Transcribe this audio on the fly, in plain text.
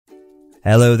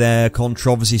Hello there,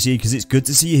 controversy seekers, it's good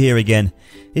to see you here again.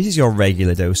 This is your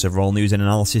regular dose of royal news and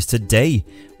analysis. Today,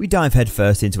 we dive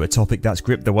headfirst into a topic that's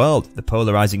gripped the world, the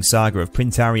polarising saga of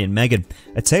Prince Harry and Meghan,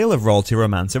 a tale of royalty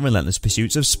romance and relentless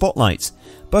pursuits of spotlights.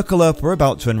 Buckle up, we're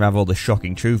about to unravel the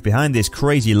shocking truth behind this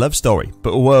crazy love story.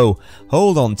 But whoa,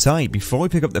 hold on tight, before we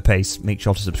pick up the pace, make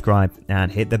sure to subscribe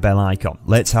and hit the bell icon.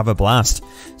 Let's have a blast.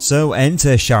 So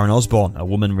enter Sharon Osbourne, a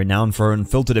woman renowned for her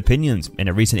unfiltered opinions. In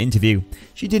a recent interview,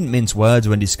 she didn't mince words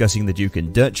when discussing the Duke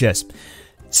and Duchess.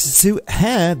 To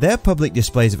her, their public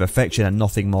displays of affection are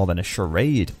nothing more than a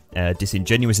charade, a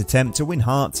disingenuous attempt to win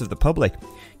hearts of the public.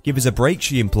 Give us a break,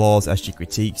 she implores as she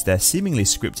critiques their seemingly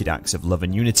scripted acts of love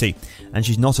and unity. And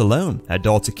she's not alone. Her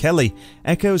daughter Kelly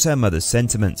echoes her mother's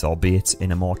sentiments, albeit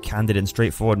in a more candid and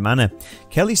straightforward manner.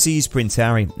 Kelly sees Prince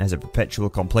Harry as a perpetual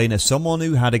complainer, someone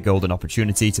who had a golden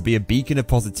opportunity to be a beacon of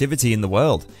positivity in the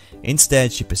world.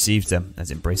 Instead, she perceives him as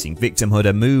embracing victimhood,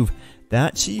 a move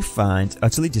that she finds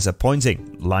utterly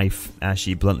disappointing. Life, as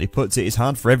she bluntly puts it, is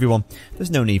hard for everyone.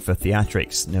 There's no need for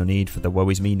theatrics, no need for the woe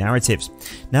is me narratives.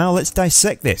 Now let's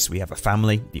dissect this. We have a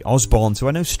family, the Osbournes, who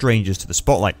are no strangers to the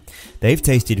spotlight. They've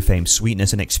tasted fame's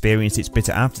sweetness and experienced its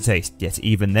bitter aftertaste, yet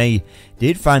even they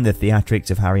did find the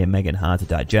theatrics of Harry and Meghan hard to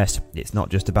digest. It's not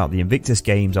just about the Invictus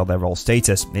Games or their royal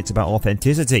status, it's about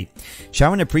authenticity.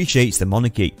 Sharon appreciates the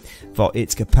monarchy for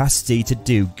its capacity to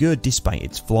do good despite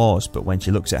its flaws, but when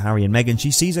she looks at Harry and Meghan,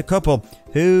 she sees a couple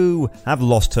who have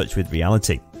lost touch with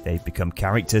reality. They've become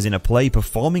characters in a play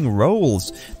performing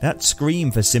roles that scream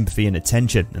for sympathy and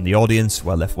attention, and the audience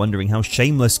were left wondering how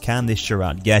shameless can this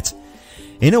charade get.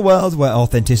 In a world where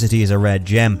authenticity is a rare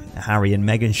gem, the Harry and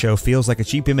Meghan show feels like a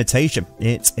cheap imitation.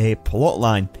 It's a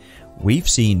plotline we've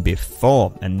seen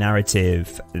before, a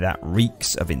narrative that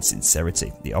reeks of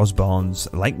insincerity. The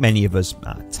Osbournes, like many of us,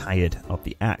 are tired of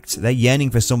the act. They're yearning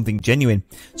for something genuine,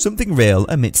 something real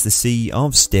amidst the sea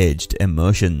of staged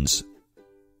emotions.